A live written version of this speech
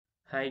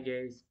Hi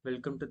guys,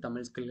 welcome to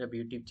Tamil Skillhub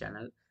YouTube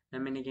channel.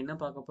 நம்ம இன்னைக்கு என்ன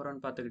பார்க்க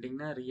போறோம்னு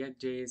பார்த்துக்கிட்டிங்கன்னா React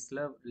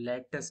JSல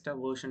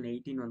லேட்டஸ்ட்டாக வெர்ஷன்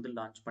 18 வந்து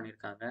லான்ச்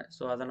பண்ணியிருக்காங்க.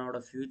 ஸோ அதனோட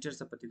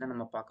ஃபியூச்சர்ஸை பற்றி தான்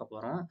நம்ம பார்க்க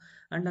போகிறோம்.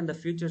 அண்ட் அந்த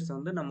ஃபியூச்சர்ஸ்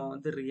வந்து நம்ம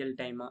வந்து ரியல்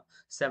டைமாக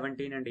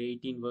 17 அண்ட்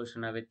 18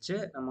 வெர்ஷனை வச்சு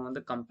நம்ம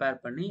வந்து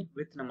கம்பேர் பண்ணி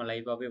வித் நம்ம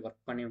லைவாகவே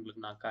ஒர்க் பண்ணி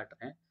உங்களுக்கு நான்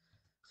காட்டுறேன்.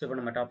 ஸோ இப்போ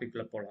நம்ம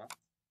டாபிக்ல போகலாம்.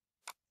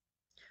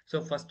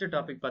 ஸோ ஃபர்ஸ்ட்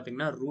டாபிக்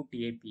பார்த்தீங்கன்னா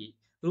ரூட் ஏபிஐ.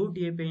 ரூட்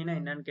ஏபிஐனா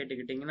என்னன்னு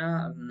கேட்டுக்கிட்டிங்கன்னா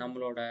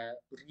நம்மளோட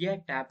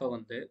ரியாக்ட் ஆப்பை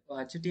வந்து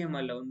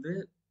HTML வந்து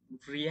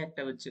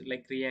ரியாக்டை வச்சு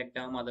லைக்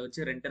ரியாக்டாம் அதை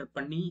வச்சு ரெண்டர்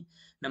பண்ணி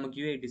நமக்கு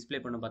யூஐ டிஸ்பிளே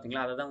பண்ண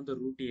பார்த்தீங்களா, அதை தான் வந்து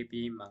ரூட்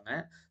ஏபிஐம்பாங்க.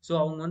 ஸோ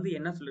அவங்க வந்து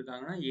என்ன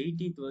சொல்லியிருக்காங்கன்னா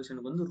 18th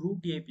வெர்ஷனுக்கு வந்து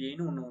ரூட்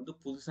ஏபிஐன்னு ஒன்று வந்து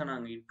புதுசாக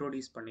நாங்கள்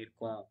இன்ட்ரோடியூஸ்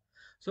பண்ணியிருக்கோம்.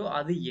 ஸோ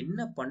அது என்ன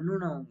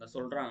பண்ணுன்னு அவங்க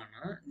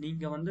சொல்கிறாங்கன்னா,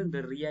 நீங்கள் வந்து இந்த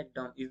ரியாக்ட்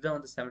டவுன் இதுதான்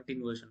வந்து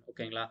 17 வெர்ஷன்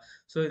ஓகேங்களா.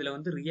 ஸோ இதில்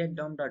வந்து ரியாக்ட்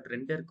டவுன் டாட்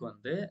ரெண்டருக்கு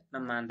வந்து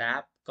நம்ம அந்த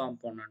ஆப்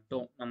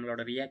காம்போனண்ட்டும்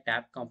நம்மளோட react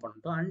app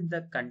காம்போனண்ட்டும் and the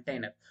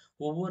container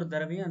ஒவ்வொரு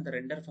தடவையும் அந்த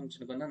ரெண்டர்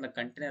ஃபங்க்ஷனுக்கு வந்து அந்த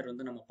கண்டெய்னர்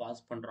வந்து நம்ம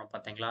பாஸ் பண்ணுறோம்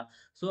பார்த்தீங்களா.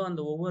 ஸோ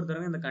அந்த ஒவ்வொரு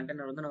தடவையும் அந்த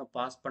கண்டெய்னர் வந்து நம்ம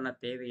பாஸ் பண்ண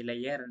தேவையில்லை,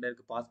 ஏன்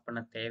ரெண்டருக்கு பாஸ்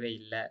பண்ண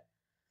தேவையில்லை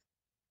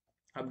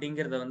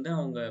அப்படிங்கிறத வந்து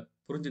அவங்க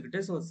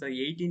புரிஞ்சுக்கிட்டு ஸோ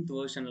 18th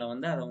வெர்ஷனில்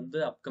வந்து அதை வந்து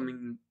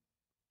அப்கமிங்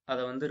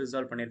அதை வந்து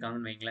ரிசால்வ்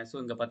பண்ணியிருக்காங்கன்னு வைங்களேன். ஸோ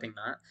இங்கே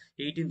பார்த்தீங்கன்னா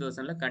 18th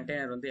வெர்ஷனில்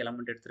கண்டெய்னர் வந்து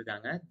எலமெண்ட்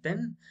எடுத்திருக்காங்க.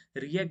 தென்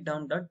react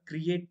down dot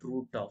create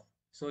root of.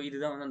 So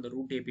இதுதான் வந்து அந்த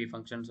ரூட் ஏபி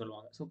ஃபங்க்ஷன்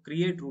சொல்லுவாங்க. ஸோ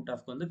கிரியேட் ரூட்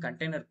ஆஃப்க்கு வந்து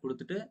கண்டெய்னர்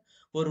கொடுத்துட்டு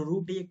ஒரு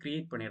ரூட்டையே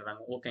கிரியேட்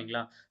பண்ணிடுறாங்க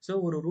ஓகேங்களா. ஸோ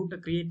ஒரு ரூட்டை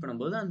கிரியேட்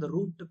பண்ணும்போது அந்த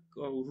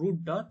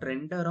root dot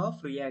render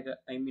of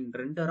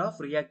react render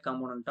of react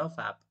component of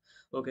app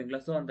ஓகேங்களா.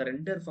 ஸோ அந்த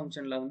ரெண்டர்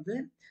ஃபங்க்ஷனில் வந்து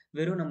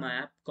வெறும் நம்ம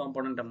ஆப்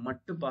காம்போனண்ட்டை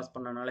மட்டும் பாஸ்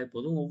பண்ணனாலே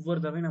போதும். ஒவ்வொரு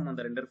தடவையும் நம்ம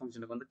அந்த ரெண்டர்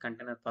ஃபங்க்ஷனுக்கு வந்து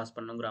கண்டெய்னர் பாஸ்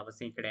பண்ணுங்கிற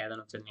அவசியம்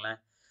கிடையாதுன்னு வச்சுங்களேன்.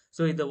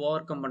 ஸோ இதை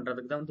ஓவர் கம்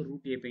பண்ணுறதுக்கு தான் வந்து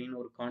ரூட் ஏபிஐன்னு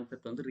ஒரு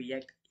கான்செப்ட் வந்து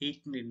ரியாக்ட்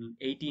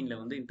 18ல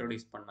வந்து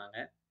இன்ட்ரோடியூஸ் பண்ணாங்க.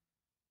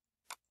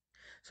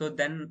 ஸோ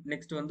தென்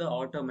நெக்ஸ்ட் வந்து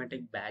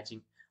ஆட்டோமேட்டிக்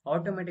பேட்சிங்.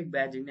 ஆட்டோமேட்டிக்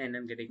பேட்சிங்னா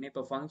என்னன்னு கேட்டிங்கன்னா,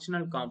 இப்போ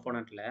ஃபங்க்ஷனல்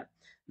காம்போனண்ட்டில்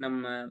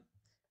நம்ம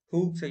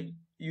ஹூக்ஸை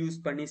யூஸ்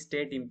பண்ணி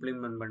ஸ்டேட்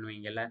இம்ப்ளிமெண்ட்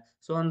பண்ணுவீங்கல்ல.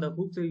 ஸோ அந்த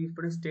ஹூக்ஸை யூஸ்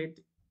பண்ணி ஸ்டேட்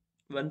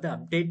வந்து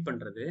அப்டேட்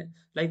பண்ணுறது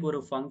லைக் ஒரு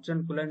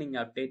ஃபங்க்ஷனுக்குள்ளே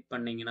நீங்கள் அப்டேட்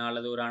பண்ணீங்கன்னா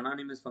அல்லது ஒரு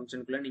அனானிமஸ்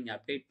ஃபங்க்ஷனுக்குள்ளே நீங்கள்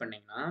அப்டேட்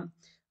பண்ணீங்கன்னா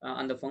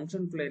அந்த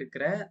ஃபங்க்ஷனுக்குள்ளே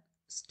இருக்கிற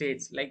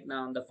ஸ்டேட்ஸ் லைக்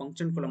நான் அந்த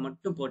ஃபங்க்ஷனுக்குள்ளே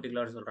மட்டும்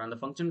பர்டிகுலர் சொல்கிறேன், அந்த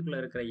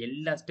ஃபங்க்ஷனுக்குள்ளே இருக்கிற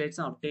எல்லா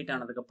ஸ்டேட்ஸும் அப்டேட்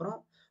ஆனதுக்கப்புறம்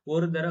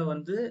ஒரு தடவை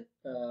வந்து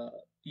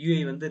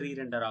யூஐ வந்து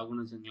ரீரெண்டர்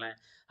ஆகும்னு வச்சுங்களேன்.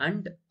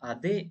 அண்ட்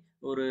அதே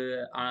ஒரு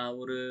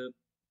ஒரு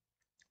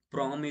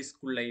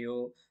ப்ராமிஸ்குள்ளேயோ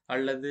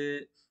அல்லது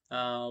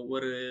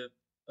ஒரு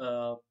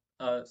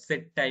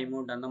செட் டைம்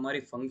அவுட் அந்த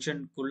மாதிரி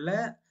ஃபங்க்ஷனுக்குள்ள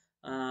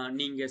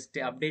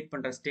நீங்கள் அப்டேட்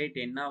பண்ணுற ஸ்டேட்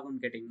என்ன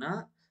ஆகும்னு கேட்டிங்கன்னா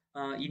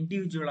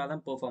இண்டிவிஜுவலாக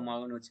தான் பெர்ஃபார்ம்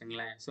ஆகும்னு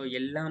வச்சுங்களேன். ஸோ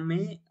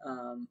எல்லாமே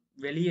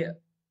வெளியே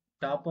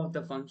டாப் ஆஃப்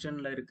த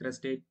ஃபங்க்ஷனில் இருக்கிற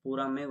ஸ்டேட்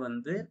பூராமே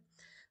வந்து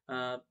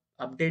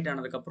அப்டேட்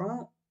ஆனதுக்கப்புறம்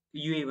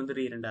யூஐ வந்து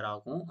ரீரெண்டர்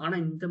ஆகும்.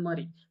 ஆனால் இந்த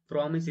மாதிரி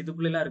ப்ராமிஸ்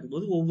இதுக்குள்ளெல்லாம்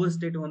இருக்கும்போது ஒவ்வொரு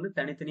ஸ்டேட்டும் வந்து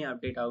தனித்தனியாக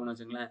அப்டேட் ஆகும்னு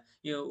வச்சுங்களேன்.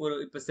 ஒரு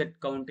இப்போ செட்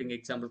கவுண்டிங்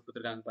எக்ஸாம்பிள்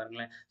கொடுத்துருக்காங்க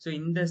பாருங்களேன். ஸோ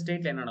இந்த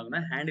ஸ்டேட்டில் என்ன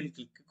ஆகும்னா ஹேண்டில்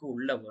கிளிக்கு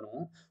உள்ளே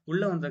வரும்.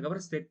 உள்ளே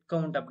வந்ததுக்கப்புறம் செட்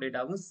கவுண்ட் அப்டேட்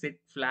ஆகும்,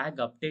 செட்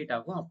ஃப்ளாக் அப்டேட்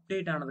ஆகும்,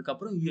 அப்டேட்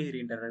ஆனதுக்கப்புறம் யூஐ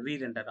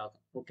ரீரெண்டர்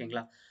ஆகும்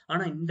ஓகேங்களா.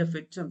 ஆனால் இந்த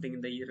ஃபெட் சம்திங்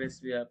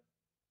இந்த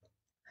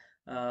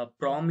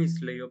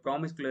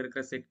ப்ராமிஸ்குள்ளே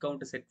இருக்கிற செட்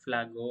கவுண்ட் செட்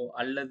ஃப்ளாகோ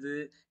அல்லது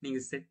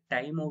நீங்கள் செட்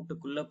டைம்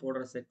அவுட்டுக்குள்ளே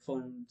போடுற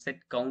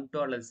செட் கவுண்ட்டோ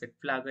அல்லது செட்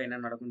ஃப்ளாகோ என்ன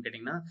நடக்கும்னு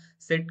கேட்டிங்கன்னா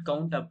செட்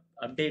கவுண்ட்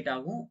அப்டேட்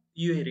ஆகும்,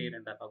 யூஐ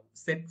ரீரெண்டர் ஆகும்,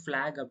 செட்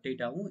ஃப்ளாக்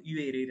அப்டேட் ஆகும்,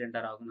 யூஐ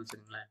ரீரெண்டர் ஆகும்னு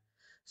வச்சுக்கோங்களேன்.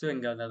 ஸோ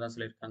இங்கே அதான்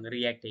சொல்லியிருக்காங்க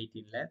ரியாக்ட்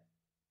 18ல.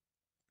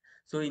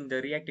 ஸோ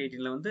இந்த ரியாக்ட்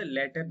 18ல வந்து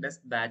later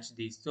does batch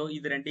these. So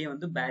இது ரெண்டையும்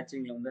வந்து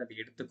பேட்சிங்கில் வந்து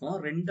அது எடுத்துக்கும்.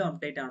 ரெண்டும்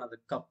அப்டேட்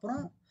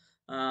ஆனதுக்கப்புறம்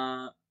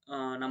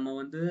நம்ம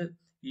வந்து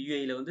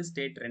யூஐயில் வந்து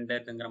ஸ்டேட்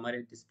ரெண்டர்ங்கிற மாதிரி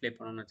டிஸ்பிளே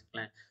பண்ணணும்னு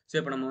வச்சுக்கலாம். ஸோ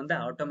இப்போ நம்ம வந்து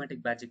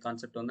ஆட்டோமேட்டிக் பேட்சிங்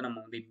கான்செப்ட் வந்து நம்ம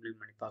வந்து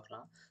இம்ப்ளிமெண்ட் பண்ணி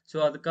பார்க்கலாம். ஸோ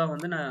அதுக்காக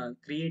வந்து நான்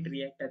கிரியேட்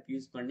ரியாக்ட் ஆப்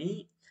யூஸ் பண்ணி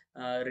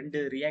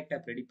 2 ரியாக்ட்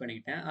ஆப் ரெடி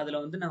பண்ணிக்கிட்டேன். அதில்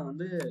வந்து நான்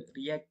வந்து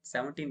ரியாக்ட்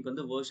 17க்கு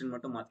வந்து வேர்ஷன்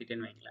மட்டும்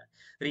மாற்றிட்டேன்னு வைங்களேன்.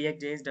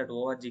 ரியாக்ட் ஜேஎஸ் டாட்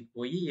ஓஆர்ஜிக்கு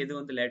போய் எது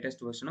வந்து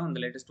லேட்டஸ்ட் வேர்ஷனோ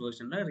அந்த லேட்டஸ்ட்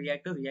வேர்ஷனில்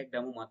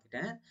ரியாக்டாகவும்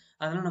மாற்றிட்டேன்.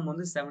 அதனால் நம்ம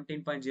வந்து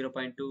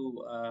 17.0.2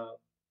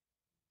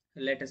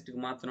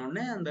 லேட்டஸ்ட்டுக்கு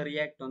மாற்றினோடனே அந்த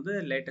ரியாக்ட் வந்து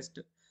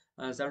லேட்டஸ்ட்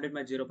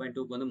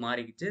 17.0.2க்கு வந்து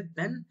மாறிக்கிச்சு.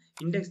 தென்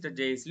இண்டெக்ஸ் டாட்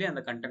ஜேஎஸ்லேயே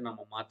அந்த கண்டென்ட்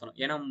நம்ம மாற்றணும்.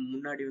 ஏன்னா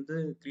முன்னாடி வந்து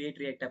கிரியேட்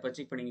ரியாக்ட் ஆப்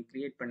வச்சு இப்போ நீங்கள்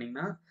கிரியேட்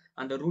பண்ணிங்கன்னா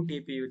அந்த ரூட்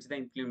ஏபிஐ வச்சு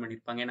தான் இம்ப்ளிமெண்ட்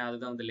பண்ணியிருப்பாங்க. ஏன்னா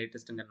அதுதான் வந்து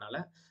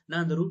லேட்டஸ்ட்டுங்கிறனால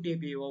நான் அந்த ரூட்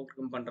ஏபிஐ ஓவர்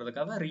கம்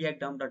பண்ணுறதுக்காக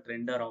react down dot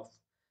render of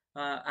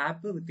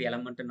app with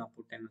element நான்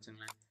போட்டேன்னு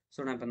வச்சுங்களேன்.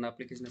 ஸோ நான் இப்போ இந்த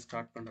அப்ளிகேஷனை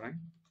ஸ்டார்ட் பண்ணுறேன்.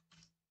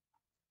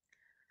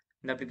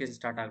 இந்த அப்ளிகேஷன்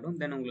ஸ்டார்ட் ஆகட்டும்.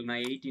 தென் உங்களுக்கு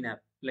நான் 18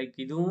 ஆப் லைக்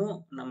இதுவும்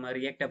நம்ம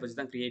ரியாக்ட் ஆப் வச்சு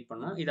தான் கிரியேட்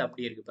பண்ணோம். இது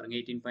அப்படியே இருக்குது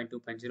பாருங்கள்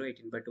 18.2.0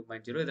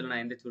 18.2.0. இதில்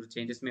நான் எந்த ஒரு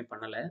சேஞ்சஸுமே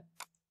பண்ணலை.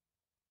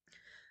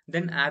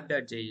 தென் ஆப்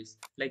டாட் ஜேஎஸ்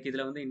லைக்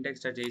இதில் வந்து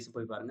இண்டெக்ஸ் டாட் ஜேஎஸ்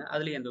போய் பாருங்கள்,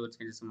 அதுலேயும் எந்த ஒரு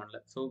சேஞ்சஸும்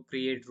பண்ணல. So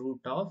create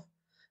root of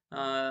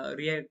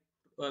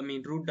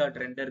root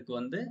dot ரெண்டருக்கு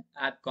வந்து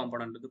ஆப்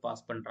காம்போனன்ட் வந்து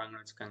பாஸ்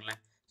பண்ணுறாங்கன்னு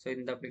வச்சுக்கோங்களேன். ஸோ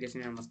இந்த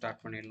அப்ளிகேஷனை நம்ம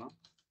ஸ்டார்ட் பண்ணிடலாம்.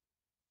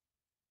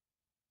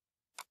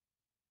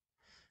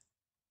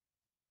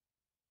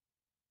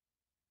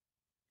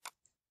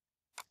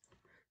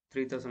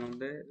 $3000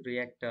 வந்து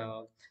ரியாக்ட்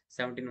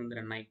 17 வந்து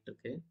ரன் ஆகிட்டு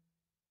இருக்கு.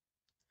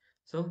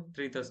 ஸோ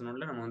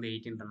 3001 நம்ம வந்து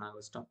 18 ரன் ஆக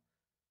வச்சிட்டோம்.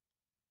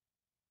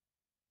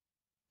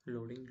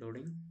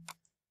 லோடிங்.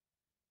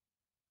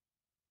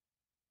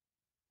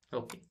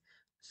 ஓகே,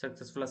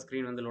 சக்ஸஸ்ஃபுல்லாக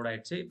ஸ்க்ரீன் வந்து லோட்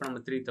ஆயிடுச்சு. இப்போ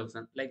நம்ம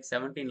 3000 லைக்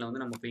 17ல்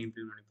வந்து நம்ம போய்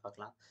இம்ப்ளிமெண்ட் பண்ணி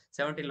பார்க்கலாம்.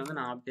 17ல் வந்து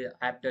நான்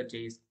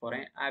app.js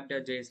போகிறேன்.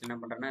 app.js என்ன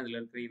பண்ணுறேன்னா இதில்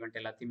இருக்கிற ஈவெண்ட்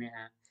எல்லாத்தையுமே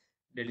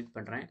டெலிட்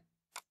பண்ணுறேன்.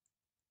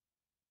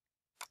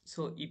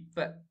 ஸோ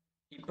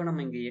இப்போ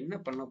நம்ம இங்கே என்ன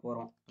பண்ண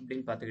போகிறோம்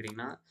அப்படின்னு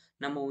பார்த்துக்கிட்டிங்கன்னா,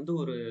 நம்ம வந்து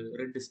ஒரு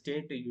 2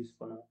 ஸ்டேட்டை யூஸ்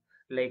பண்ணுவோம்.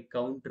 லைக்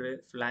கவுண்ட்ரு,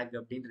 ஃப்ளாக்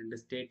அப்படின்னு 2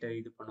 ஸ்டேட்டை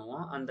இது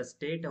பண்ணுவோம். அந்த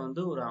ஸ்டேட்டை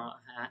வந்து ஒரு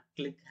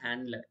கிளிக்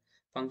ஹேண்ட்லர்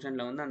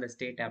ஃபங்க்ஷனில் வந்து அந்த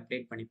ஸ்டேட்டை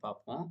அப்டேட் பண்ணி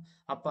பார்ப்போம்.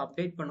 அப்போ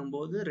அப்டேட்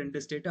பண்ணும்போது 2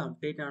 ஸ்டேட்டும்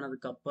அப்டேட்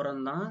ஆனதுக்கு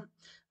அப்புறம் தான்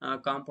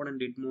காம்போனன்ட்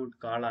டிட் மோட்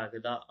கால்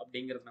ஆகுதா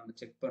அப்படிங்கிறத நம்ம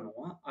செக்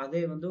பண்ணுவோம்.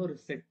 அதே வந்து ஒரு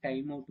செட்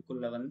டைம்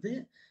அவுட்டுக்குள்ளே வந்து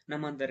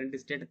நம்ம அந்த 2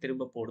 ஸ்டேட்டை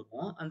திரும்ப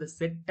போடுவோம். அந்த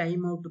செட்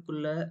டைம்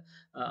அவுட்டுக்குள்ளே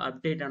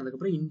அப்டேட்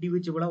ஆனதுக்கப்புறம்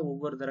இண்டிவிஜுவலாக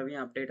ஒவ்வொரு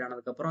தடவையும் அப்டேட்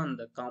ஆனதுக்கப்புறம்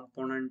அந்த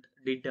காம்போனன்ட்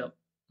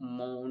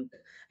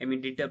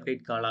டிட்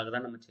அப்டேட் கால்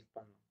ஆகுதா நம்ம செக்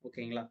பண்ணலாம்.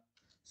 ஓகேங்களா?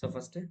 ஸோ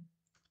ஃபஸ்ட்டு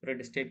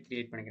 2 ஸ்டேட்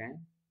கிரியேட் பண்ணிக்கிறேன்.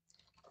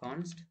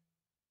 கான்ஸ்ட்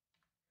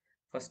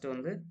ஃபஸ்ட்டு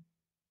வந்து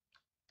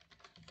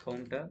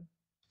கவுண்டர்,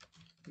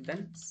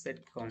 தென்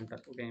செட்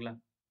கவுண்டர். ஓகேங்களா?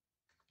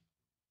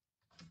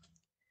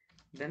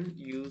 தென்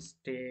யூஸ்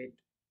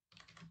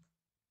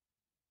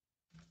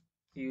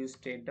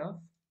ஸ்டேட் ஆஃப்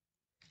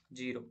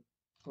 0.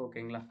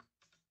 ஓகேங்களா?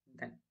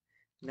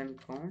 தென்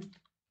கவுண்ட்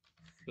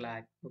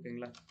flag.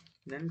 ஓகேங்களா?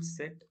 தென்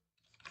செட்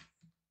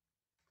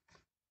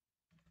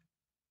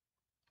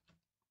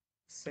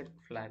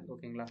flag.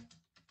 ஓகேங்களா?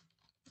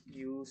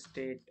 Use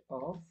state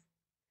of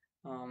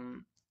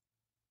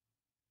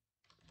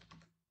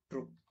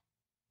true.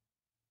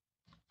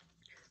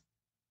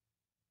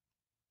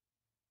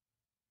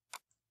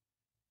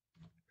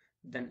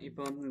 தென்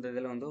இப்போ வந்து இந்த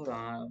இதில் வந்து ஒரு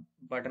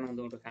பட்டன்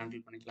வந்து ஒரு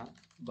ஹேண்டில் பண்ணிக்கலாம்.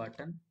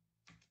 பட்டன்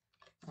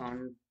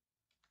ஆன்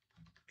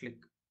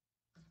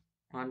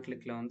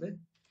கிளிக்கில் வந்து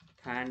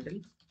ஹேண்டில்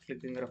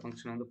கிளிக்குங்கிற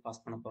ஃபங்க்ஷனை வந்து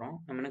பாஸ் பண்ண போகிறோம்.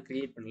 நம்ம என்ன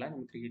கிரியேட் பண்ணல,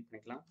 நம்ம கிரியேட்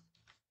பண்ணிக்கலாம்.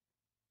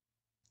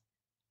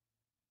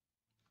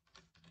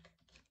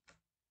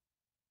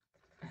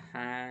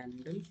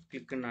 ஹேண்டில்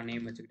கிளிக்குன்னு நான்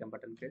நேம் வச்சுக்கிட்டேன்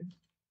பட்டனுக்கு.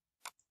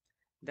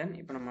 தென்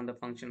இப்போ நம்ம அந்த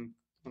ஃபங்க்ஷன்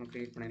நம்ம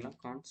கிரியேட் பண்ணிடலாம்.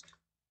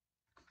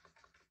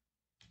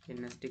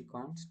 nst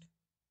const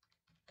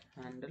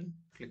handle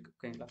click.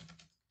 ஓகேங்களா?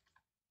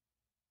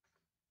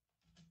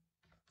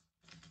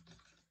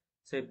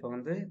 ஸோ இப்போ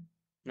வந்து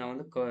நான்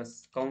வந்து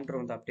கவுண்டர்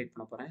வந்து அப்டேட்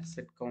பண்ண போகிறேன்.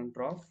 செட்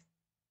கவுண்டர் ஆஃப்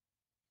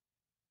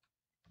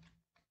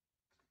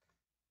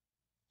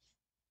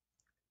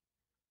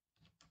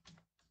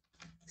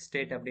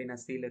ஸ்டேட் அப்படியே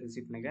நான் சியில்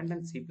ரிசீவ் பண்ணிக்கிறேன்.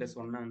 தென்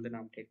C+1 வந்து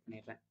நான் அப்டேட்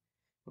பண்ணிடுறேன்.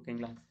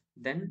 ஓகேங்களா?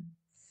 தென்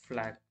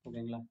ஃப்ளாக்.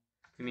 ஓகேங்களா?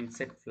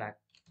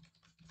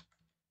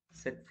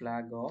 செட்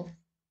ஃப்ளாக் ஆஃப்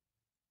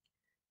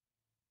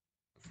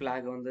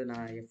ஃப்ளாக் வந்து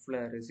நான் எஃப்ல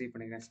ரிசீவ்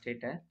பண்ணிக்கிறேன்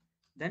ஸ்டேட்டை.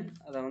 தென்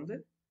அதை வந்து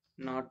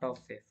நாட்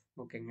ஆஃப் எஃப்.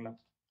 ஓகேங்களா?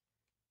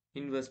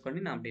 இன்வெர்ஸ் பண்ணி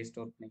நான் அப்படியே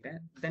ஸ்டோர் பண்ணிக்கிறேன்.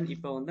 தென்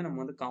இப்போ வந்து நம்ம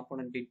வந்து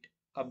காம்போனன்ட் டிட்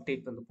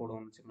அப்டேட் வந்து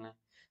போடுவோம்னு வச்சுக்கோங்களேன்.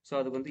 ஸோ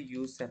அதுக்கு வந்து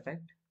யூஸ்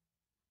எஃபெக்ட்,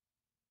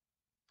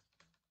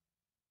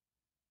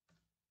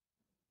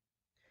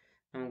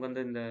 நமக்கு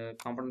வந்து இந்த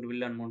காம்போனன்ட்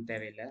வில் அன்மோன்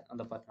தேவையில்லை,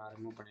 அந்த பார்த்து நான்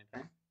ரிமூவ்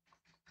பண்ணிடுறேன்.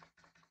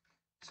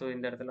 ஸோ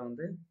இந்த இடத்துல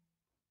வந்து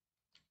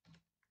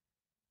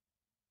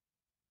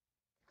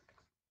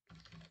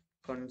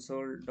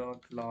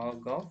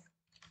console.log of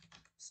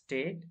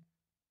state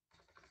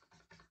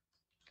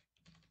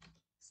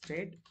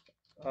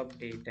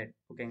updated.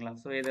 ஓகேங்களா?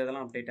 ஸோ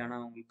இதெல்லாம் அப்டேட்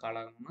ஆனால் உங்களுக்கு கால்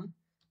ஆகணும்னா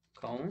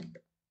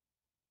கவுண்டர்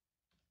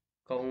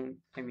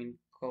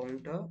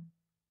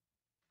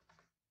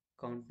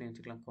கவுண்ட்னு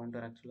வச்சுக்கலாம்.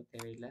 கவுண்டர் ஆக்சுவலாக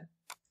தேவையில்லை.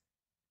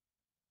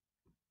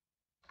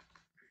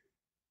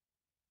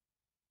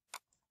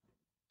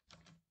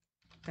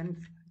 தென்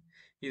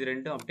இது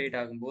ரெண்டும் அப்டேட்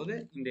ஆகும்போது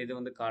இந்த இது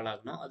வந்து கால்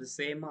ஆகணும். அது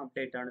சேமாக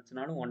அப்டேட்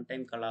ஆனிச்சுனாலும் ஒன்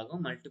டைம் கால்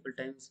ஆகும். Multiple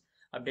times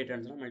update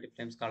ஆனிச்சுனா multiple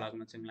times call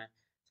ஆகும்னு வச்சுங்களேன்.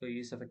 So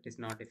use effect is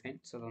not define.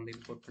 So அதை வந்து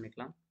இம்போர்ட்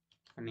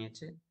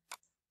பண்ணியாச்சு.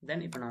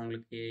 தென் இப்போ நான்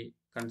உங்களுக்கு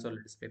கன்சோல்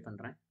டிஸ்பிளே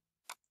பண்ணுறேன்.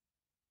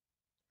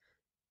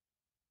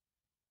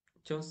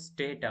 So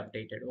state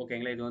updated.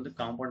 ஓகேங்களா? இது வந்து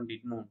காம்பவுண்ட்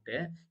டிட் மோண்ட்டு.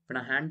 இப்போ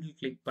நான் ஹேண்டில்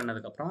கிளிக்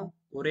பண்ணதுக்கப்புறம்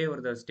ஒரே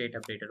ஒரு ஸ்டேட்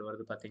அப்டேட்டட்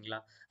வருது பார்த்தீங்களா?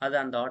 அது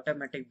அந்த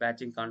automatic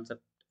patching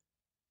concept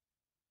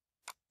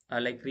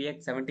like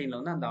react 17ல்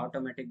வந்து அந்த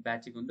ஆட்டோமேட்டிக்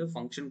பேட்சிங் வந்து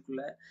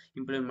ஃபங்க்ஷனுக்குள்ளே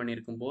இம்ப்ளிமெண்ட்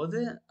பண்ணியிருக்கும் போது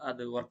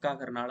அது ஒர்க்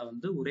ஆகிறனால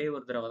வந்து ஒரே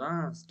ஒரு தடவை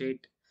தான்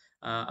ஸ்டேட்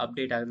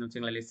அப்டேட் ஆகுதுன்னு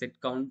வச்சுங்களேன். இல்லை செட்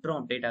கவுண்டரும்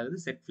அப்டேட் ஆகுது,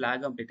 செட்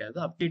ஃப்ளாகும் அப்டேட்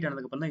ஆகுது. அப்டேட்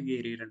ஆனதுக்கப்புறம் தான் இது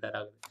ரீரெண்டர்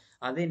ஆகுது.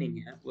 அதே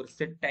நீங்கள் ஒரு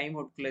செட் டைம்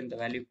அவுட்குள்ளே இந்த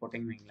வேல்யூ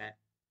போட்டிங்கன்னு வைங்களேன்.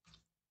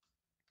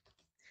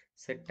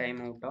 செட் டைம்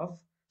அவுட் ஆஃப்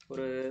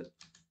ஒரு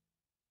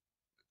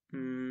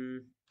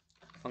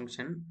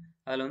ஃபங்க்ஷன்,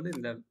 அதில் வந்து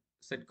இந்த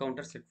செட்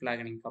கவுண்டர் செட்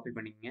ஃப்ளாகை நீங்கள் காப்பி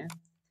பண்ணிக்கங்க.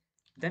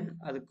 தென்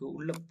அதுக்கு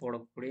உள்ளே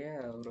போடக்கூடிய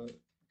ஒரு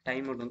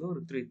டைம் அவுட் வந்து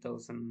ஒரு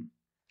 3000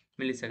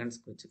 மில்லி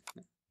செகண்ட்ஸ்க்கு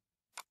வச்சுக்கோங்க.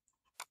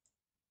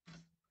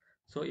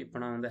 ஸோ இப்போ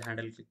நான் வந்து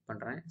ஹேண்டில் கிளிக்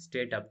பண்ணுறேன்.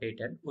 State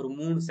updated. ஒரு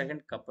 3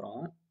 செகண்ட்க்கு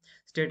அப்புறம்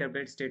ஸ்டேட்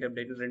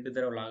அப்டேட் 2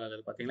 தடவை லாக்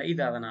ஆகுது பார்த்தீங்களா?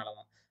 இது அதனால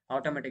தான்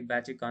ஆட்டோமேட்டிக்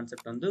பேட்சிங்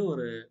கான்செப்ட் வந்து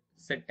ஒரு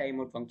செட் டைம்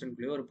அவுட்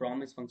ஃபங்க்ஷனுக்குள்ளேயே ஒரு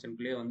ப்ராமிஸ்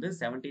ஃபங்க்ஷனுக்குள்ளேயே வந்து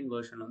 17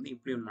 வெர்ஷன் வந்து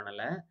இம்ப்ளிமெண்ட்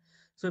பண்ணலை.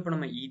 ஸோ இப்போ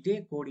நம்ம இதே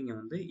கோடிங்கை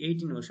வந்து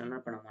 18 வெர்ஷனில்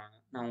இப்போ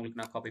நான்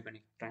உங்களுக்கு காப்பி பண்ணி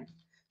காட்டுறேன்.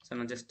 ஸோ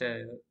நான் ஜஸ்ட்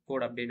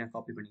கோட் அப்படியே நான்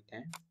காப்பி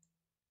பண்ணிட்டேன்.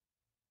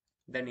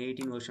 தென்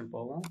 18 வெர்ஷன்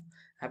போவோம்.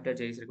 ஆப்டர்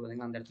ஜேஎஸ் இருக்கு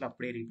பார்த்தீங்கன்னா அந்த இடத்துல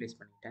அப்படியே ரீப்ளேஸ்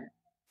பண்ணிட்டேன்.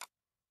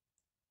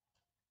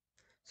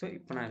 ஸோ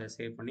இப்போ நான் இதை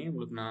சேவ் பண்ணி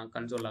உங்களுக்கு நான்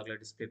கன்சோல்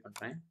லாகில் டிஸ்பிளே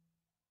பண்ணுறேன்.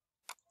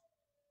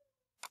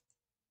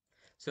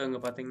 ஸோ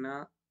இங்கே பார்த்தீங்கன்னா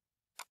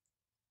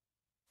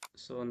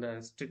ஸோ அந்த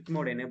ஸ்ட்ரிக்ட்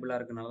மோட் எனேபிளாக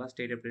இருக்கனால தான்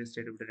ஸ்டேட் அப்டேட்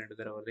 2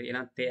 தடவை வருது.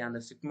 ஏன்னா அந்த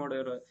ஸ்ட்ரிக்ட்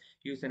மோடோட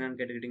யூஸ் என்னன்னு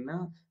கேட்டுக்கிட்டிங்கன்னா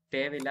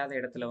தேவையில்லாத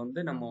இடத்துல வந்து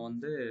நம்ம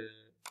வந்து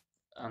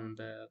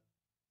அந்த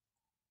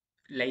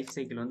லைஃப்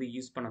சைக்கிள் வந்து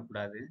யூஸ்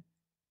பண்ணக்கூடாது.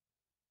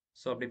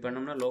 ஸோ அப்படி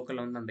பண்ணோம்னா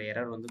லோக்கலில் வந்து அந்த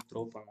எரர் வந்து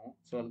த்ரோ பண்ணும்.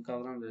 ஸோ அதுக்காக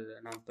தான்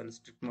நான் இப்போ இந்த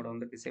ஸ்ட்ரிக்ட் மோடை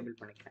வந்து டிசேபிள்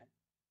பண்ணிக்கிறேன்.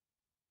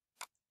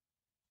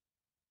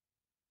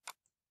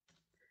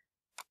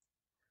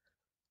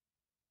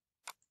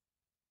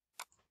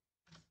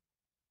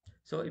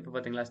 ஸோ இப்போ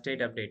பார்த்தீங்களா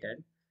ஸ்டேட்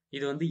அப்டேட்டட்.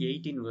 இது வந்து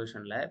 18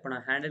 வெர்ஷனில் இப்போ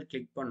நான் ஹேண்டில்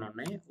கிளிக்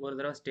பண்ணோடனே ஒரு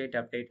தடவை ஸ்டேட்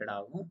அப்டேட்டட்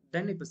ஆகும்.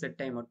 தென் இப்போ செட்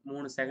டைம்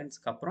 3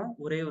 செகண்ட்ஸ்க்கு அப்புறம்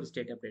ஒரே ஒரு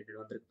ஸ்டேட் அப்டேட்டட்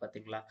வந்திருக்கு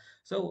பார்த்தீங்களா.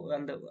 ஸோ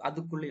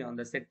அதுக்குள்ளேயும்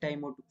அந்த செட்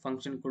டைம் அவுட்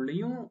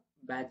ஃபங்க்ஷனுக்குள்ளேயும்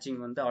பேட்சிங்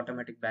வந்து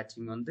ஆட்டோமேட்டிக்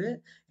பேட்சிங் வந்து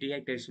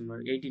ரியாக்டேஷன்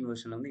 18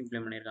 வெர்ஷனில் வந்து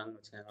இம்ப்ளிமெண்ட்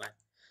பண்ணியிருக்காங்கன்னு வச்சுக்கோங்களேன்.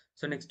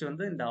 ஸோ நெக்ஸ்ட்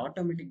வந்து இந்த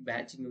ஆட்டோமேட்டிக்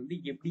பேட்சிங் வந்து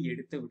எப்படி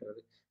எடுத்து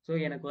விடுறது. ஸோ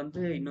எனக்கு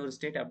வந்து இன்னொரு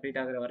ஸ்டேட் அப்டேட்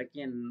ஆகிற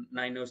வரைக்கும்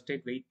நான் இன்னொரு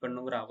ஸ்டேட் வெயிட்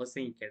பண்ணுங்கிற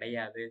அவசியம்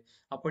கிடையாது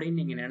அப்படின்னு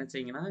நீங்கள்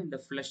நினச்சிங்கன்னா இந்த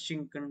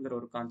ஃப்ளஷிங்க்குங்கிற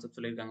ஒரு கான்செப்ட்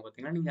சொல்லியிருக்காங்க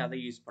பார்த்தீங்கன்னா நீங்கள் அதை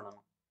யூஸ்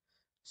பண்ணலாம்.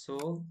 ஸோ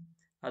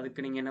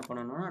அதுக்கு நீங்கள் என்ன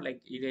பண்ணணும்னா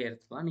லைக் இதே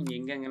எடுத்துக்கலாம். நீங்கள்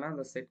எங்கெங்கெல்லாம்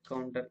அந்த செட்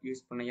கவுண்டர்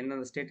யூஸ் பண்ண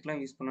எந்தெந்த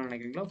ஸ்டேட்லாம் யூஸ் பண்ண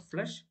நினைக்கிறீங்களோ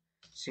ஃப்ளஷ்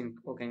ஷிங்க்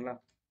ஓகேங்களா.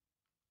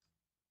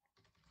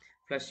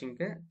 ஃப்ளஷ்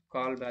ஷிங்க்கு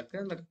கால்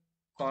பேக்கு அந்த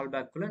கால்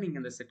பேக்குள்ளே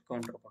நீங்கள் அந்த செட்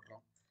கவுண்டர்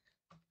போடலாம்.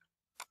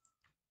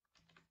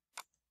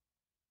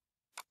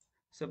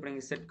 ஸோ இப்போ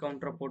நீங்கள் செட்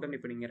கவுண்டரை போட்டு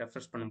இப்போ நீங்கள்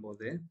ரெஃப்ரெஷ்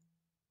பண்ணும்போது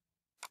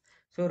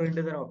ஸோ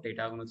 2 தடவை அப்டேட்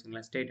ஆகும்னு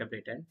வச்சுங்களேன். State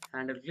updated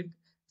handle click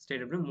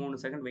state update 3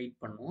 second wait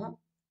பண்ணுவோம்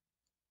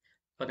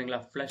பார்த்தீங்களா.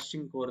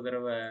 ஃப்ளஷிங்க்கு ஒரு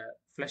தடவை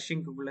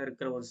ஃப்ளஷிங்க்குள்ளே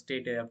இருக்கிற ஒரு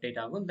ஸ்டேட் அப்டேட்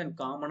ஆகும். தென்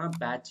காமனாக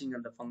பேட்சிங்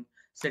அந்த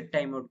செட்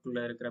டைம்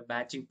அவுட்குள்ளே இருக்கிற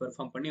பேட்சிங்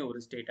பெர்ஃபார்ம் பண்ணி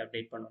ஒரு ஸ்டேட்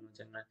அப்டேட் பண்ணணும்னு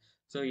வச்சுங்களேன்.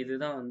 ஸோ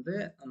இதுதான் வந்து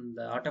அந்த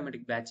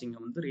ஆட்டோமேட்டிக்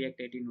பேட்சிங்கை வந்து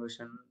ரியாக்ட் 18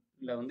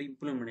 வெர்ஷனில் வந்து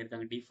இம்ப்ளிமெண்ட்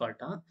பண்ணியிருக்காங்க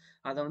டிஃபால்ட்டாக.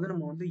 அதை வந்து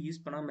நம்ம வந்து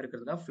யூஸ் பண்ணாமல்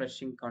இருக்கிறதுக்காக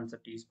ஃப்ளஷிங்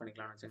கான்செப்ட் யூஸ்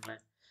பண்ணிக்கலாம்னு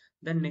வச்சுங்களேன்.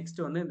 தென் நெக்ஸ்ட்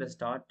வந்து இந்த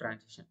ஸ்டார்ட்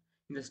ட்ரான்சிஷன்.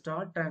 இந்த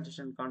ஸ்டார்ட்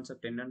ட்ரான்சிஷன்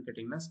கான்செப்ட் என்னன்னு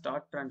கேட்டிங்கன்னா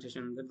ஸ்டார்ட்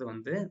ட்ரான்சிஷன்ங்கிறது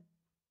வந்து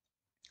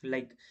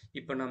லைக்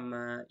இப்போ நம்ம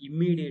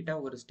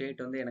இம்மீடியட்டாக ஒரு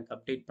ஸ்டேட் வந்து எனக்கு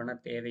அப்டேட் பண்ண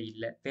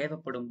தேவையில்லை.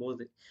 தேவைப்படும்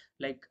போது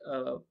லைக்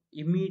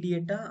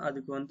இம்மீடியட்டாக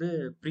அதுக்கு வந்து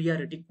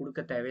ப்ரியாரிட்டி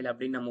கொடுக்க தேவையில்லை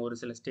அப்படின்னு நம்ம ஒரு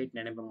சில ஸ்டேட்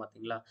நினைப்போம்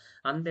பார்த்தீங்களா.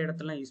 அந்த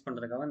இடத்துல யூஸ்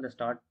பண்ணுறதுக்காக இந்த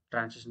ஸ்டார்ட்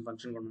ட்ரான்சிஷன்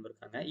ஃபங்க்ஷன் கொண்டு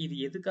வந்திருக்காங்க. இது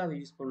எதுக்காக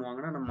யூஸ்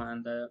பண்ணுவாங்கன்னா நம்ம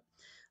அந்த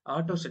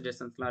ஆட்டோ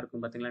சஜஷன்ஸ்லாம்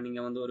இருக்கும் பார்த்தீங்களா.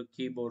 நீங்கள் வந்து ஒரு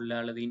கீபோர்டில்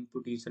அல்லது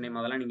இன்புட் யூசர் நேம்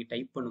அதெல்லாம் நீங்கள்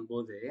டைப்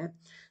பண்ணும்போது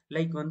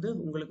லைக் வந்து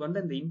உங்களுக்கு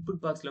வந்து அந்த இன்புட்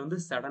பாக்ஸில் வந்து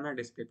சடனாக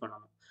டிஸ்பிளே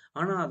பண்ணணும்.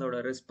 ஆனால் அதோட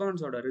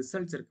ரெஸ்பான்ஸோட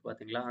ரிசல்ட்ஸ் இருக்குது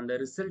பார்த்தீங்களா. அந்த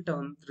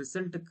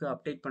ரிசல்ட்டுக்கு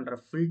அப்டேட் பண்ணுற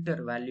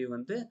ஃபில்டர் வேல்யூ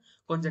வந்து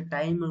கொஞ்சம்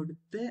டைம்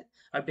எடுத்து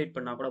அப்டேட்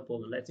பண்ணால் கூட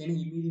போகல. சரி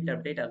இமீடியட்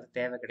அப்டேட் அது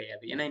தேவை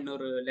கிடையாது. ஏன்னா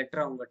இன்னொரு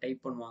லெட்டர் அவங்க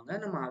டைப் பண்ணுவாங்க,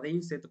 நம்ம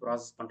அதையும் சேர்த்து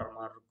ப்ராசஸ் பண்ணுற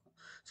மாதிரி இருக்கும்.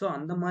 ஸோ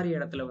அந்த மாதிரி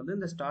இடத்துல வந்து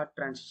இந்த ஸ்டார்ட்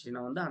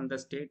ட்ரான்சிஷனை வந்து அந்த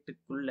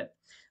ஸ்டேட்டுக்குள்ளே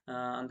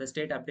அந்த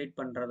ஸ்டேட் அப்டேட்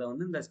பண்ணுறதை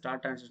வந்து இந்த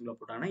ஸ்டார்ட் ட்ரான்சிஷனில்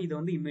போட்டாங்கன்னா இது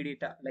வந்து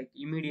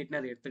இமீடியட்னு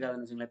அதை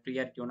எடுத்துக்காதுன்னு வச்சுங்களேன்.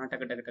 ப்ரியாரிட்டி ஒன்றா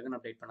டக்குன்னு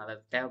அப்டேட் பண்ணாது.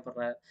 அது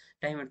தேவைப்படுற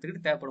டைம்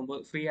எடுத்துக்கிட்டு தேவைப்படும்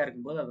போது ஃப்ரீயாக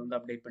இருக்கும்போது அதை வந்து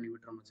அப்டேட் பண்ணி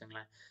விட்டுறோம்னு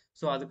வச்சுங்களேன்.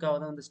 ஸோ அதுக்காக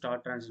தான் வந்து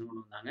ஸ்டார்ட் ட்ரான்சிஷன்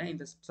கொண்டு வந்தாங்க.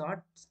 இந்த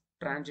ஸ்டார்ட்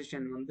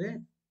ட்ரான்சிஷன் வந்து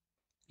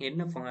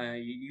என்ன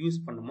யூஸ்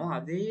பண்ணுமோ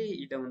அதே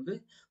இதை வந்து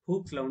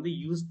ஹூக்ஸில் வந்து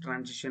யூஸ்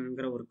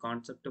ட்ரான்சிஷனுங்கிற ஒரு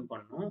கான்செப்டும்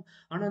பண்ணும்.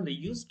 ஆனால் அந்த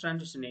யூஸ்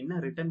ட்ரான்சிஷன் என்ன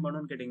ரிட்டர்ன்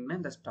பண்ணுன்னு கேட்டிங்கன்னா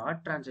இந்த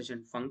start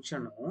transition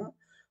ஃபங்க்ஷனும்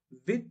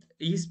with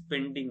is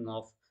bending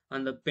of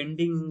அந்த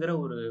பெண்டிங்கிற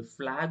ஒரு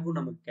ஃப்ளாகும்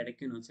நமக்கு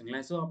கிடைக்கும்னு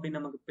வச்சுங்களேன். ஸோ அப்படி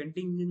நமக்கு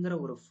பெண்டிங்கிற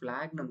ஒரு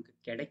ஃப்ளாக் நமக்கு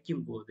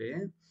கிடைக்கும் போது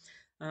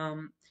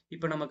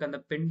இப்போ நமக்கு அந்த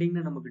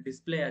பெண்டிங்னு நமக்கு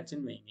டிஸ்பிளே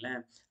ஆச்சுன்னு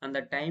வைங்களேன். அந்த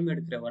டைம்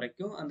எடுக்கிற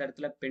வரைக்கும் அந்த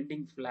இடத்துல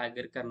பெண்டிங் ஃப்ளாக்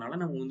இருக்கிறனால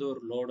நம்ம வந்து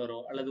ஒரு லோடரோ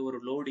அல்லது ஒரு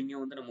லோடிங்கோ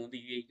வந்து நம்ம வந்து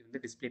யூஐக்கு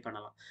வந்து டிஸ்பிளே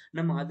பண்ணலாம்.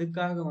 நம்ம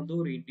அதுக்காக வந்து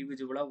ஒரு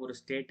இண்டிவிஜுவலாக ஒரு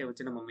ஸ்டேட்டை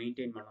வச்சு நம்ம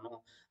மெயின்டைன்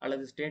பண்ணணும்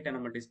அல்லது ஸ்டேட்டை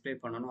நம்ம டிஸ்பிளே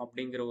பண்ணணும்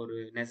அப்படிங்கிற ஒரு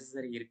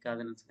நெசசரி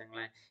இருக்காதுன்னு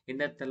வச்சுக்கோங்களேன்.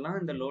 எந்த இடத்துலலாம்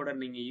இந்த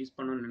லோடர் நீங்கள் யூஸ்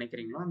பண்ணணும்னு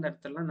நினைக்கிறீங்களோ அந்த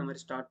இடத்துலலாம் இந்த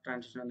மாதிரி ஸ்டார்ட்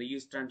ட்ரான்சிஷன் அந்த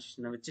யூஸ்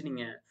ட்ரான்சிஷனை வச்சு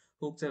நீங்கள்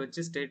ஹூக்ஸை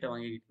வச்சு ஸ்டேட்டை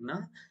வாங்கிக்கிட்டீங்கன்னா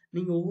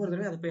நீங்கள் ஒவ்வொரு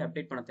தடவையும் அதை போய்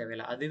அப்டேட் பண்ண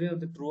தேவையில்லை. அதுவே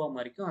வந்து ட்ரூவாக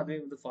மாறிக்கும், அதுவே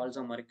வந்து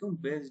ஃபால்ஸாக மாறிக்கும்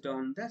based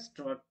on the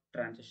start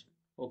transition.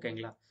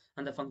 ஓகேங்களா.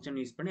 அந்த ஃபங்க்ஷன்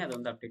யூஸ் பண்ணி அதை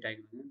வந்து அப்டேட்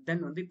ஆகிடுங்க.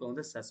 தென் வந்து இப்போ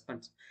வந்து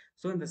சஸ்பென்ஸ்.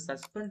 ஸோ இந்த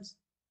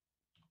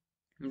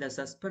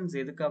சஸ்பென்ஸ்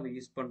எதுக்காக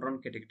யூஸ்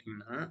பண்ணுறோன்னு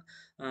கேட்டுக்கிட்டிங்கன்னா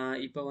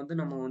இப்போ வந்து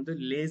நம்ம வந்து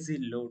லேசி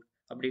லோட்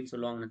அப்படின்னு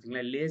சொல்லுவாங்கன்னு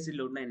வச்சுங்களேன். லேசி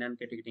லோட்னா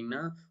என்னன்னு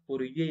கேட்டுக்கிட்டிங்கன்னா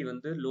ஒரு யூஐ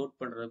வந்து லோட்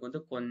பண்ணுறதுக்கு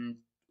வந்து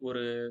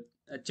ஒரு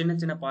சின்ன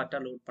சின்ன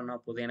பார்ட்டாக லோட்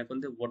பண்ணால் போதும். எனக்கு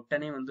வந்து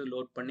உடனே வந்து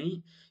லோட் பண்ணி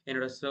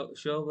என்னோட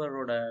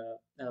சர்வரோட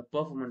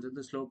பெர்ஃபார்மன்ஸ்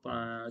வந்து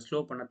ஸ்லோ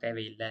பண்ண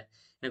தேவையில்லை.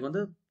 எனக்கு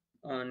வந்து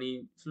நீ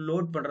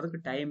லோட் பண்ணுறதுக்கு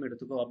டைம்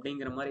எடுத்துக்கோ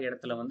அப்படிங்கிற மாதிரி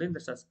இடத்துல வந்து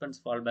இந்த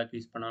சஸ்பென்ஸ் ஃபால்பேக்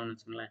யூஸ் பண்ணான்னு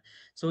வச்சுங்களேன்.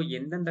 ஸோ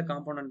எந்தெந்த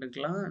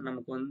காம்போனண்ட்டுக்கெலாம்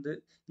நமக்கு வந்து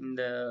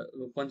இந்த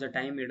கொஞ்சம்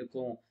டைம்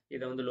எடுக்கும்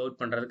இதை வந்து லோட்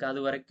பண்ணுறதுக்கு, அது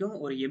வரைக்கும்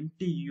ஒரு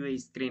எம்டி யூஐ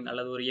ஸ்க்ரீன்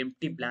அல்லது ஒரு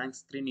எம்டி பிளாங்க்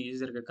ஸ்க்ரீன்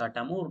யூஸருக்கு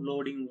காட்டாமல் ஒரு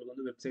லோடிங் உங்களுக்கு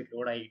வந்து வெப்சைட்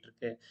லோட் ஆகிட்டு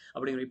இருக்கு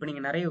அப்படிங்கிற. இப்போ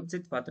நீங்கள் நிறைய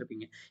வெப்சைட்ஸ்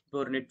பார்த்துருப்பீங்க. இப்போ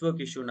ஒரு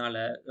நெட்வொர்க்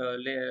இஷ்யூனால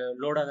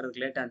லோட்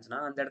ஆகிறதுக்கு லேட்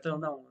ஆச்சுன்னா அந்த இடத்துல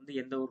வந்து அவங்க வந்து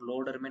எந்த ஒரு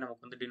லோடருமே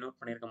நமக்கு வந்து டினோட்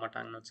பண்ணியிருக்க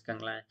மாட்டாங்கன்னு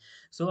வச்சுக்கோங்களேன்.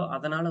 ஸோ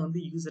அதனால்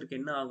வந்து யூஸருக்கு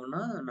என்ன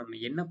ஆகும்னா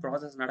நம்ம என்ன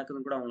ப்ராசஸ்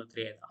நடக்குதுன்னு கூட அவங்களுக்கு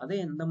தெரியாது. அதே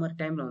இந்த மாதிரி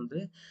டைமில் வந்து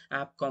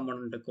ஆப்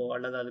காம்போனண்ட்டுக்கோ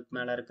அல்லது அதுக்கு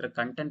மேலே இருக்கிற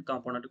கண்டென்ட்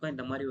காம்போனண்ட்டுக்கோ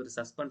இந்த மாதிரி ஒரு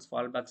சஸ்பென்ஸ்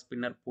ஃபால்பேக்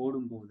ஸ்பின்னர்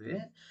போடும்போது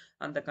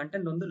அந்த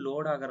கண்டென்ட் வந்து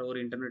லோட் ஆகிற ஒரு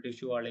இன்டர்நெட்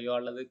இஷ்யூவாலேயோ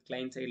அல்லது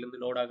கிளைண்ட் சைட்லேருந்து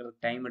லோட்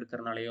ஆகிறதுக்கு டைம்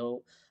எடுக்கிறனாலையோ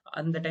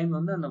அந்த டைம்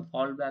வந்து அந்த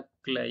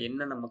ஃபால்பேக்கில்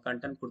என்ன நம்ம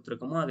கண்டென்ட்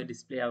கொடுத்துருக்கோமோ அது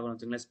டிஸ்பிளே ஆகணும்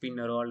வச்சுங்களேன்.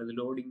 ஸ்பின்னரோ அல்லது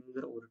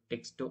லோடிங்கிற ஒரு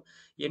டெக்ஸ்ட்டோ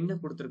என்ன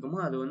கொடுத்துருக்கோமோ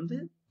அது வந்து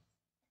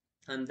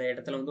அந்த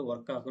இடத்துல வந்து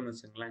ஒர்க் ஆகும்னு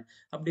வச்சுங்களேன்.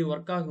 அப்படி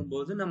ஒர்க்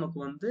ஆகும்போது நமக்கு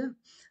வந்து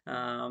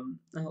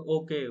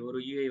ஓகே ஒரு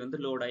யூஐ வந்து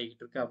லோட்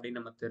ஆகிட்டு இருக்கு அப்படின்னு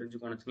நம்ம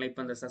தெரிஞ்சுக்கணும் வச்சுங்களேன்.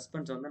 இப்போ இந்த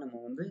சஸ்பென்ஸ் வந்து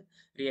நம்ம வந்து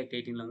React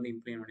 18ல வந்து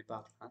இம்ப்ளிமெண்ட் பண்ணி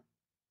பார்க்கலாம்.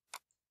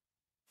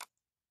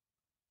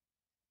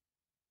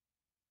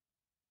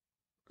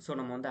 ஸோ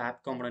நம்ம வந்து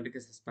ஆப் காம்போனண்ட்டுக்கு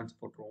சஸ்பென்ஸ்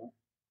போட்டுருவோம்.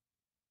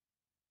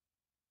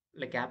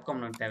 லைக் ஆப்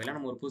காம்போனண்ட் தேவையில்லை,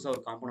 நம்ம ஒரு புதுசாக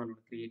ஒரு காம்போனண்ட்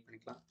ஒன்று கிரியேட்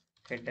பண்ணிக்கலாம்.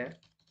 ஹெட்டர்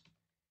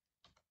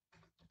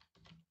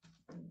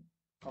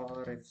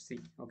RFC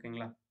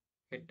ஓகேங்களா,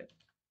 ஹெட்டர்.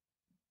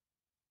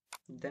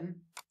 தென்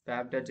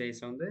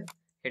web.js வந்து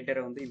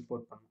ஹெட்டரை வந்து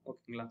இம்போர்ட் பண்ணணும்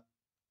ஓகேங்களா.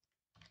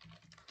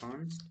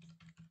 const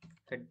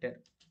header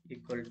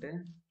equal to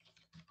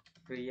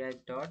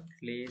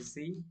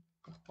react.lazy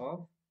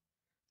of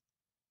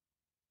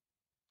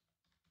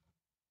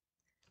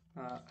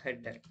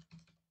header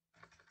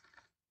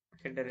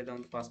இதை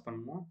வந்து பாஸ்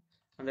பண்ணுவோம்.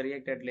 அந்த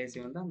react.lazy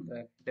வந்து அந்த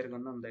ஹெட்டருக்கு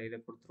வந்து அந்த இதை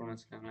கொடுத்துருவோம்னு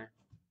வச்சுக்கோங்களேன்.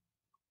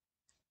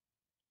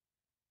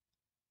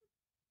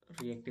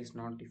 react is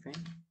not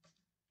defined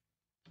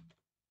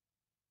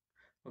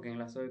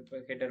ஓகேங்களா. ஸோ இப்போ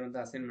ஹெட்டர் வந்து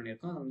அசைன்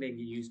பண்ணியிருக்கோம், அதை வந்து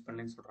எங்கே யூஸ்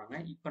பண்ணுன்னு சொல்கிறாங்க.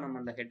 இப்போ நம்ம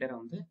அந்த ஹெட்டரை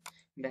வந்து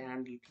இந்த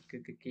ஹேண்டில்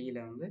கிக்கு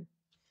கீழே வந்து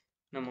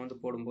நம்ம வந்து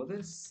போடும்போது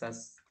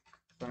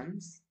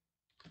சஸ்பென்ஸ்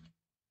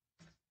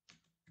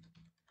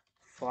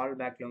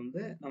ஃபால்பேக்கில்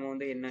வந்து நம்ம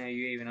வந்து என்ன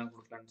யூஐ வேணாலும்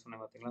கொடுக்கலான்னு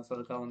சொன்னால் பார்த்தீங்களா. ஸோ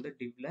அதுக்காக வந்து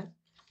டிவ்ல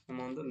நம்ம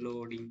வந்து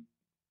லோடிங்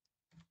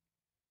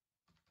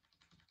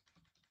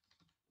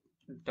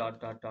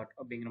டாட்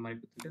அப்படிங்கிற மாதிரி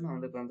கொடுத்துட்டு நான்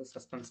வந்து இப்போ வந்து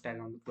சஸ்பென்ஸ்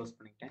டேகை வந்து க்ளோஸ்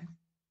பண்ணிக்கிட்டேன்.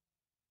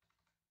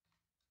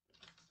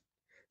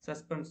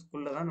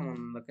 சஸ்பென்ஸ்க்குள்ளே தான் நம்ம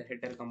இந்த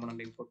ஹெட்டர்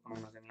காம்போனண்ட் இம்போர்ட்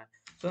பண்ணணும் வச்சுங்களேன்.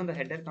 ஸோ அந்த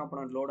ஹெட்டர்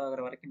காம்போனண்ட் லோட்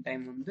ஆகிற வரைக்கும்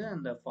டைம் வந்து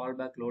அந்த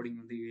ஃபால்பேக் லோடிங்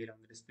வந்து யூஐயில்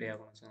வந்து டிஸ்பிளே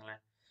ஆகும்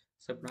வச்சுங்களேன்.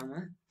 ஸோ இப்போ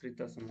நம்ம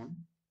 3001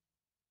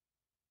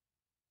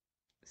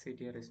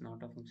 CTR is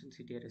not a function,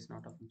 CTR is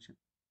not a function.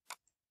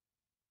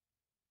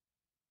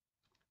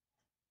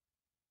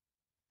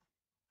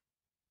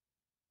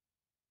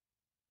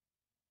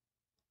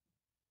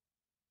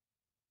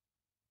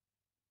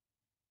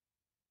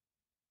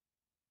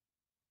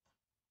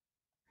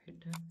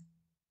 Header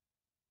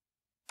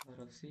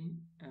RFC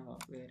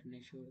where an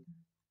issue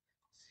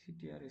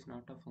CTR is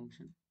not a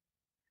function.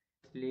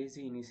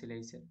 Lazy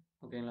initializer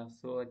ஓகேங்களா.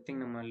 ஸோ ஐ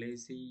திங்க் நம்ம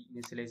லேசி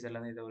இனிஷியலைசரில்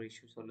தான் இதை ஒரு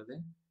இஷ்யூ சொல்லுது.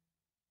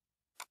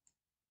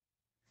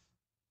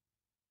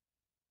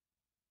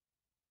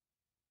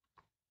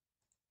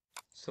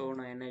 ஸோ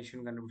நான் என்ன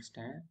இஷ்யூன்னு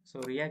கண்டுபிடிச்சிட்டேன். ஸோ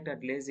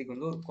react.lazyக்கு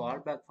வந்து ஒரு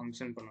கால்பேக்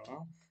ஃபங்க்ஷன்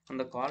பண்ணுவோம்.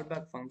 அந்த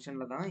கால்பேக்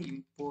ஃபங்க்ஷனில் தான்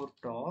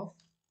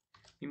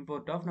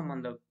இம்போர்ட் ஆஃப் நம்ம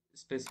அந்த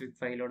ஸ்பெசிஃபிக்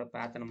ஃபைலோட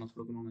பேத்தை நம்ம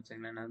கொடுக்கணும்னு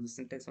வச்சுக்கோங்களேன். நான் அந்த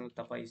சின்டெக்ஸ் வந்து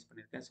தப்பாக யூஸ்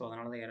பண்ணியிருக்கேன். ஸோ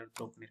அதனால தான் எரர்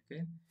த்ரோ பண்ணியிருக்கு.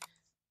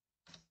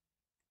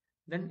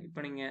 தென்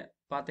இப்போ நீங்கள்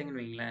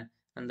பார்த்தீங்கன்னு வைங்களேன்,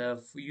 அந்த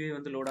யூஐ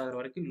வந்து லோட் ஆகிற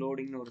வரைக்கும்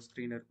லோடிங்னு ஒரு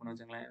ஸ்க்ரீன் இருக்குன்னு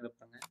வச்சுங்களேன். இதை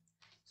பாருங்க.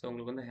 ஸோ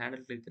உங்களுக்கு வந்து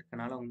ஹேண்டில் கிளிக்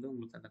இருக்கனால வந்து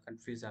உங்களுக்கு அந்த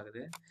கன்ஃபியூஸ்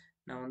ஆகுது.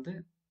 நான் வந்து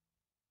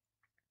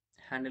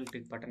ஹேண்டில்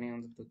கிளிக் பட்டனே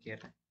வந்து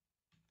தூக்கிடுறேன்.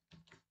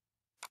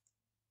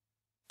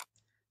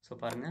 ஸோ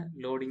பாருங்கள்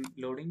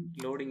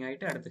லோடிங்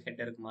ஆகிட்டு அடுத்து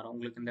ஹெட்டருக்கு மாறும்.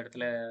 உங்களுக்கு இந்த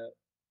இடத்துல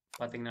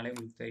பார்த்தீங்கனாலே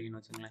உங்களுக்கு தெரியும்னு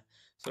வச்சுங்களேன்.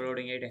 ஸோ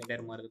லோடிங் ஆகிட்டு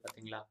ஹெட்டர் மாறுது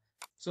பார்த்தீங்களா.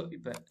 ஸோ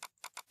இப்போ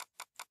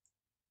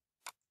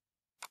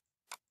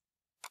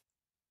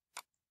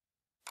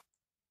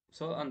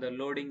அந்த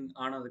லோடிங்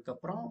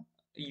ஆனதுக்கப்புறம்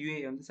யூஐ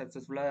வந்து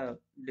சக்ஸஸ்ஃபுல்லாக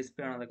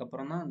டிஸ்பிளே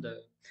ஆனதுக்கப்புறம் தான் அந்த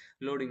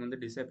லோடிங் வந்து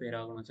டிஸப்பியர்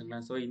ஆகும்னு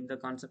வச்சுங்களேன். ஸோ இந்த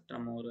கான்செப்ட்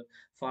நம்ம ஒரு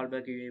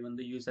ஃபால்பேக் யூஐ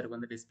வந்து யூஸருக்கு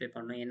வந்து டிஸ்பிளே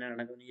பண்ணணும், என்ன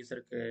நடக்குதுன்னு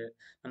யூஸருக்கு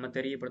நம்ம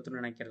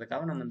தெரியப்படுத்தணும்னு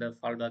நினைக்கிறதுக்காக நம்ம இந்த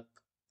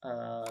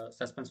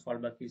சஸ்பென்ஸ்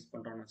ஃபால்பேக் யூஸ்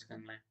பண்ணுறோம்னு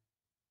வச்சுக்கோங்களேன்.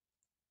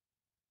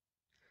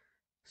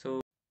 ஸோ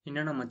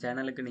இன்னும் நம்ம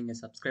சேனலுக்கு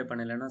நீங்கள் சப்ஸ்கிரைப்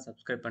பண்ணலைன்னா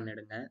சப்ஸ்கிரைப்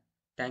பண்ணிவிடுங்க.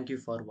 தேங்க்யூ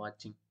ஃபார்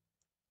வாட்சிங்.